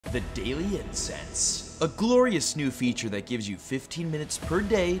the Daily Incense. A glorious new feature that gives you 15 minutes per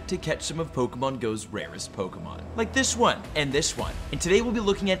day to catch some of Pokemon GO's rarest Pokemon. Like this one, and this one. And today we'll be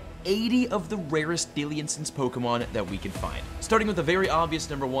looking at 80 of the rarest Daily Incense Pokemon that we can find. Starting with the very obvious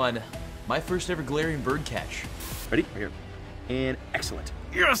number 1, my first ever Galarian bird catch. Ready? Right here. And excellent.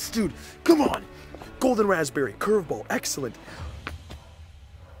 Yes, dude! Come on! Golden Raspberry, Curveball, excellent.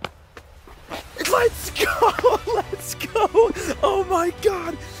 Let's go! Let's go! Oh my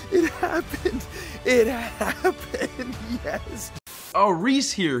god! It happened! It happened! Yes! Oh,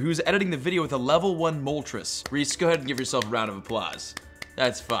 Reese here, who's editing the video with a level 1 Moltres. Reese, go ahead and give yourself a round of applause.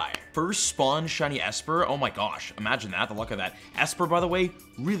 That's fire. First spawn shiny Esper. Oh my gosh, imagine that, the luck of that. Esper, by the way,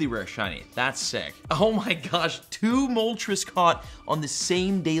 really rare shiny. That's sick. Oh my gosh, 2 Moltres caught on the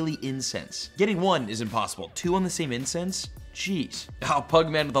same Daily Incense. Getting 1 is impossible. 2 on the same Incense? Jeez. Oh,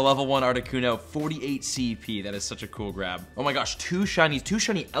 Pugman with a level 1 Articuno, 48 CP. That is such a cool grab. Oh my gosh, 2 shiny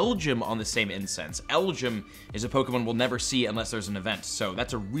Elgyem on the same Incense. Elgyem is a Pokemon we'll never see unless there's an event, so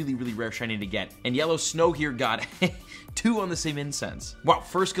that's a really, really rare shiny to get. And Yellow Snow here got 2 on the same Incense. Wow,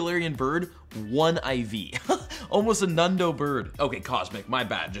 first Galarian bird, 1 IV. Almost a Nundo bird. Okay, Cosmic, my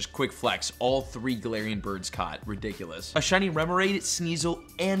bad. Just quick flex. All 3 Galarian birds caught. Ridiculous. A shiny Remoraid, Sneasel,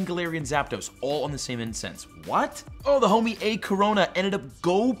 and Galarian Zapdos, all on the same Incense. What? Oh, the homie A Corona ended up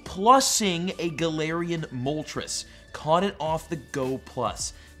Go Plussing a Galarian Moltres. Caught it off the Go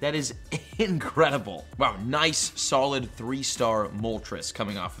Plus. That is incredible. Wow, nice, solid 3-star Moltres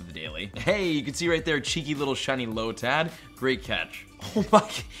coming off of the daily. Hey, you can see right there, cheeky little shiny Lotad. Great catch. Oh my,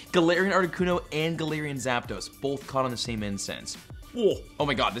 Galarian Articuno and Galarian Zapdos, both caught on the same Incense. Whoa. Oh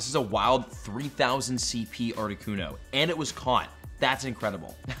my god, this is a wild 3000 CP Articuno, and it was caught. That's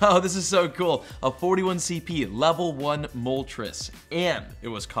incredible. Oh, this is so cool. A 41 CP, level 1 Moltres, and it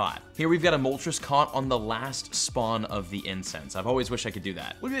was caught. Here we've got a Moltres caught on the last spawn of the Incense. I've always wished I could do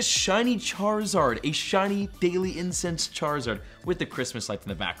that. Look at this shiny Charizard, a shiny Daily Incense Charizard with the Christmas lights in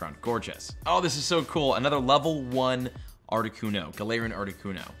the background. Gorgeous. Oh, this is so cool. Another level 1 Articuno, Galarian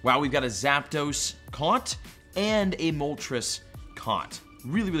Articuno. Wow, we've got a Zapdos caught and a Moltres caught.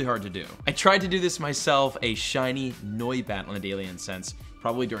 Really, really hard to do. I tried to do this myself, a shiny Noibat on the Daily Incense,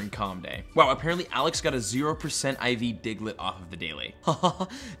 probably during Calm Day. Wow, apparently Alex got a 0% IV Diglett off of the daily.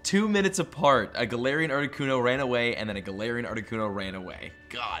 2 minutes apart, a Galarian Articuno ran away, and then a Galarian Articuno ran away.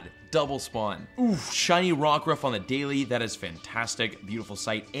 God, double spawn. Oof, shiny Rockruff on the daily, that is fantastic, beautiful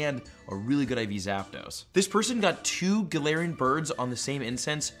sight, and a really good IV Zapdos. This person got 2 Galarian birds on the same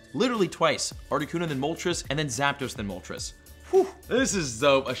Incense, literally twice. Articuno then Moltres, and then Zapdos then Moltres. Whew, this is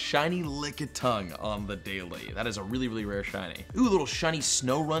dope. A shiny Lickitung on the daily. That is a really, really rare shiny. Ooh, a little shiny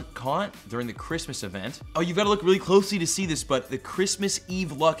Snorunt caught during the Christmas event. Oh, you've got to look really closely to see this, but the Christmas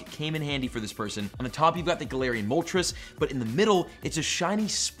Eve luck came in handy for this person. On the top, you've got the Galarian Moltres, but in the middle, it's a shiny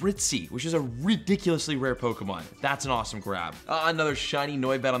Spritzy, which is a ridiculously rare Pokemon. That's an awesome grab. Another shiny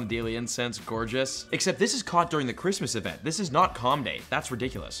Noibat on the Daily Incense. Gorgeous. Except this is caught during the Christmas event. This is not Calm Day. That's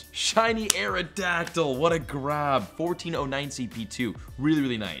ridiculous. Shiny Aerodactyl. What a grab. 1409 CP2, really,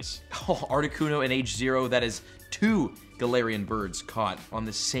 really nice. Oh, Articuno and H0, that is 2 Galarian birds caught on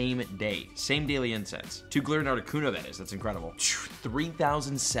the same day. Same Daily Incense. 2 Galarian Articuno, that is. That's incredible.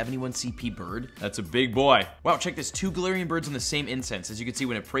 3071 CP bird. That's a big boy. Wow, check this. 2 Galarian birds on the same Incense. As you can see,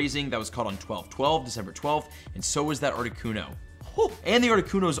 when it praising, that was caught on 12/12, December 12th, and so was that Articuno. And the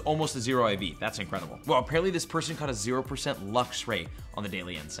Articuno is almost a 0 IV. That's incredible. Well, apparently this person caught a 0% Luxray on the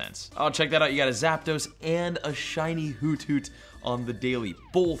Daily Incense. Oh, check that out. You got a Zapdos and a shiny Hoothoot on the daily.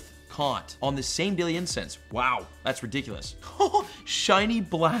 Both caught on the same Daily Incense. Wow, that's ridiculous. Shiny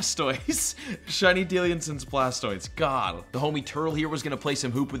Blastoise. Shiny Daily Incense Blastoise. God. The homie Turtle here was going to play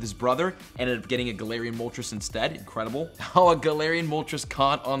some hoop with his brother. Ended up getting a Galarian Moltres instead. Incredible. Oh, a Galarian Moltres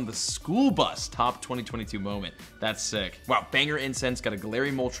caught on the school bus. Top 2022 moment. That's sick. Wow, Banger Incense got a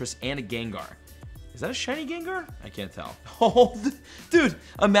Galarian Moltres and a Gengar. Is that a shiny Gengar? I can't tell. Oh, dude,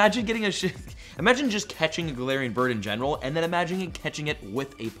 imagine getting imagine just catching a Galarian bird in general, and then imagine catching it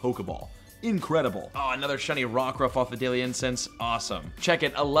with a Pokeball. Incredible. Oh, another shiny Rockruff off the Daily Incense. Awesome. Check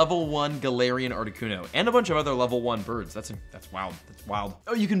it, a level 1 Galarian Articuno, and a bunch of other level 1 birds. That's wild. That's wild.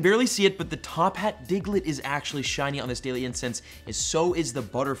 Oh, you can barely see it, but the Top Hat Diglett is actually shiny on this Daily Incense, and so is the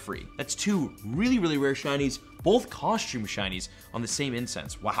Butterfree. That's 2 really, really rare shinies, both costume shinies on the same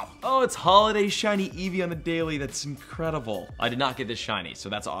Incense. Wow. Oh, it's Holiday Shiny Eevee on the daily. That's incredible. I did not get this shiny, so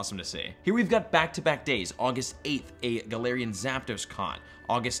that's awesome to see. Here we've got back-to-back days. August 8th, a Galarian Zapdos caught.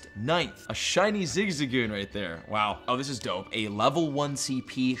 August 9th, a shiny Zigzagoon right there. Wow. Oh, this is dope. A level 1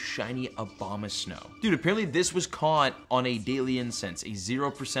 CP shiny Abomasnow. Dude, apparently this was caught on a Daily Incense. Incense, a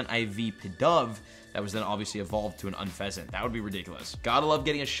 0% IV Pidove that was then obviously evolved to an Unpheasant. That would be ridiculous. Gotta love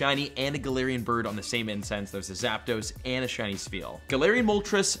getting a shiny and a Galarian bird on the same Incense. There's a Zapdos and a shiny Spheal. Galarian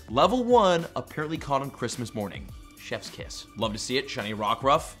Moltres, level 1, apparently caught on Christmas morning. Chef's kiss. Love to see it. Shiny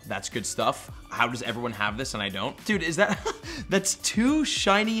Rockruff. That's good stuff. How does everyone have this and I don't? Dude, is that... that's 2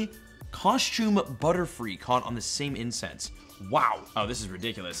 shiny costume Butterfree caught on the same Incense. Wow. Oh, this is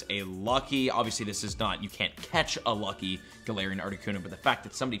ridiculous. A lucky, obviously this is not, you can't catch a lucky Galarian Articuno, but the fact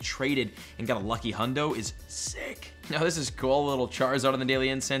that somebody traded and got a lucky hundo is sick. Now this is cool, a little Charizard on the daily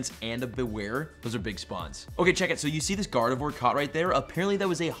Incense and a Beware. Those are big spawns. Okay, check it. So you see this Gardevoir caught right there? Apparently that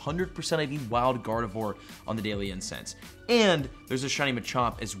was a 100% IV wild Gardevoir on the daily Incense. And there's a shiny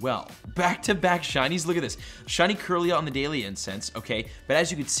Machop as well. Back-to-back shinies, look at this. Shiny Curlia on the daily Incense, okay? But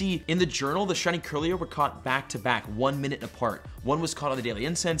as you can see, in the journal, the shiny Curlia were caught back-to-back, 1 minute apart. One was caught on the daily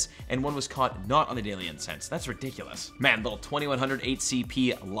Incense, and one was caught not on the daily Incense. That's ridiculous. Man, little 2100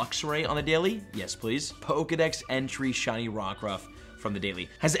 HCP Luxray on the daily? Yes, please. Pokedex entry shiny Rockruff from the daily.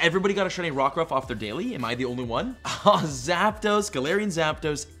 Has everybody got a shiny Rockruff off their daily? Am I the only one? Zapdos, Galarian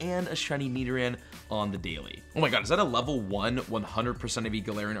Zapdos, and a shiny Nidoran on the daily. Oh my god, is that a level 1 100% of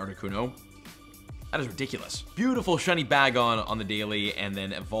Galarian Articuno? That is ridiculous. Beautiful shiny Bagon on the daily and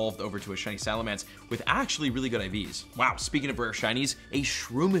then evolved over to a shiny Salamence with actually really good IVs. Wow, speaking of rare shinies, a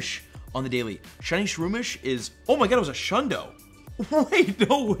Shroomish on the daily. Shiny Shroomish is, oh my god, it was a Shundo. Wait,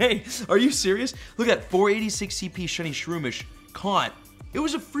 no way. Are you serious? Look at that, 486 CP shiny Shroomish caught. It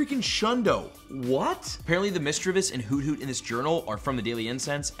was a freaking Shundo. What? Apparently the Mischievous and Hoot Hoot in this journal are from the daily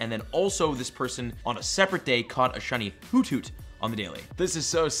Incense, and then also this person on a separate day caught a shiny Hoot Hoot on the daily. This is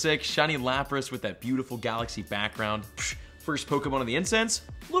so sick. Shiny Lapras with that beautiful galaxy background. First Pokemon on the Incense,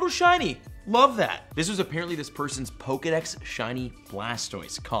 little shiny. Love that. This was apparently this person's Pokedex shiny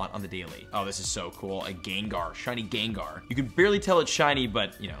Blastoise caught on the daily. Oh, this is so cool. A Gengar, shiny Gengar. You can barely tell it's shiny,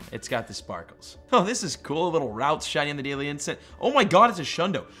 but you know, it's got the sparkles. Oh, this is cool. A little Routes shiny on the daily Incense. Oh my god, it's a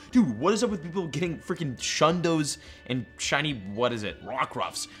Shundo. Dude, what is up with people getting freaking Shundos and shiny, what is it,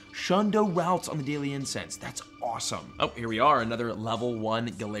 Rockruffs? Shundo Routes on the daily Incense. That's awesome. Oh, here we are, another level 1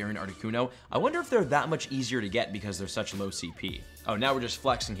 Galarian Articuno. I wonder if they're that much easier to get because they're such low CP. Oh, now we're just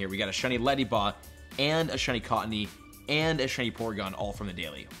flexing here. We got a shiny Leddyba and a shiny Cottony and a shiny Porygon all from the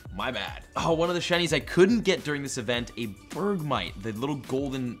daily. My bad. Oh, one of the shinies I couldn't get during this event, a Bergmite, the little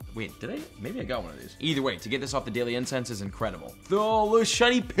golden, wait, did I? Maybe I got one of these. Either way, to get this off the daily Incense is incredible. Oh, the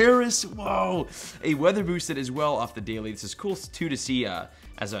shiny Paris, whoa. A weather boosted as well off the daily. This is cool too to see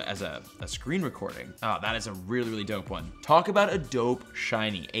as a screen recording. Oh, that is a really, really dope one. Talk about a dope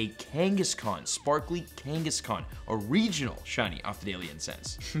shiny, a Kangaskhan, sparkly Kangaskhan, a regional shiny off the daily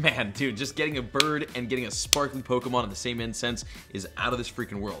Incense. Man, dude, just getting a bird and getting a sparkly Pokemon on the same Incense is out of this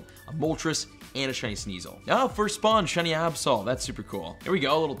freaking world. A Moltres and a shiny Sneasel. Oh, first spawn, shiny Absol. That's super cool. Here we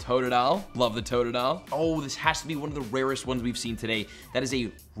go, a little Totodile. Love the Totodile. Oh, this has to be one of the rarest ones we've seen today. That is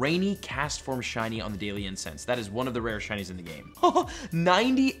a Rainy Cast Form shiny on the daily Incense. That is one of the rare shinies in the game.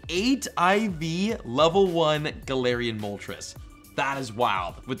 98 IV level 1 Galarian Moltres. That is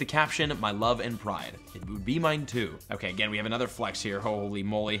wild. With the caption, my love and pride. It would be mine too. Okay, again, we have another flex here. Holy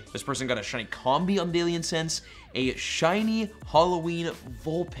moly. This person got a shiny Combi on the daily Incense, a shiny Halloween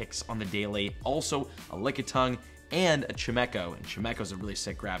Vulpix on the daily, also a Lickitung, and a Chimecho, and Chimecho's a really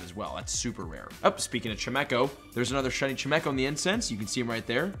sick grab as well. That's super rare. Oh, speaking of Chimecho, there's another shiny Chimecho on the Incense. You can see him right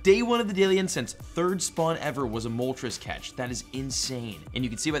there. Day 1 of the daily Incense, 3rd spawn ever was a Moltres catch. That is insane. And you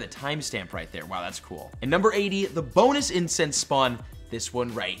can see by the timestamp right there. Wow, that's cool. And number 80, the bonus Incense spawn, this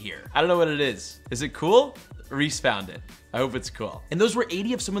one right here. I don't know what it is. Is it cool? Reese found it. I hope it's cool. And those were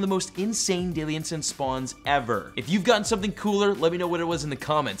 80 of some of the most insane daily Incense spawns ever. If you've gotten something cooler, let me know what it was in the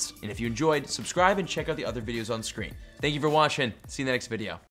comments. And if you enjoyed, subscribe and check out the other videos on screen. Thank you for watching. See you in the next video.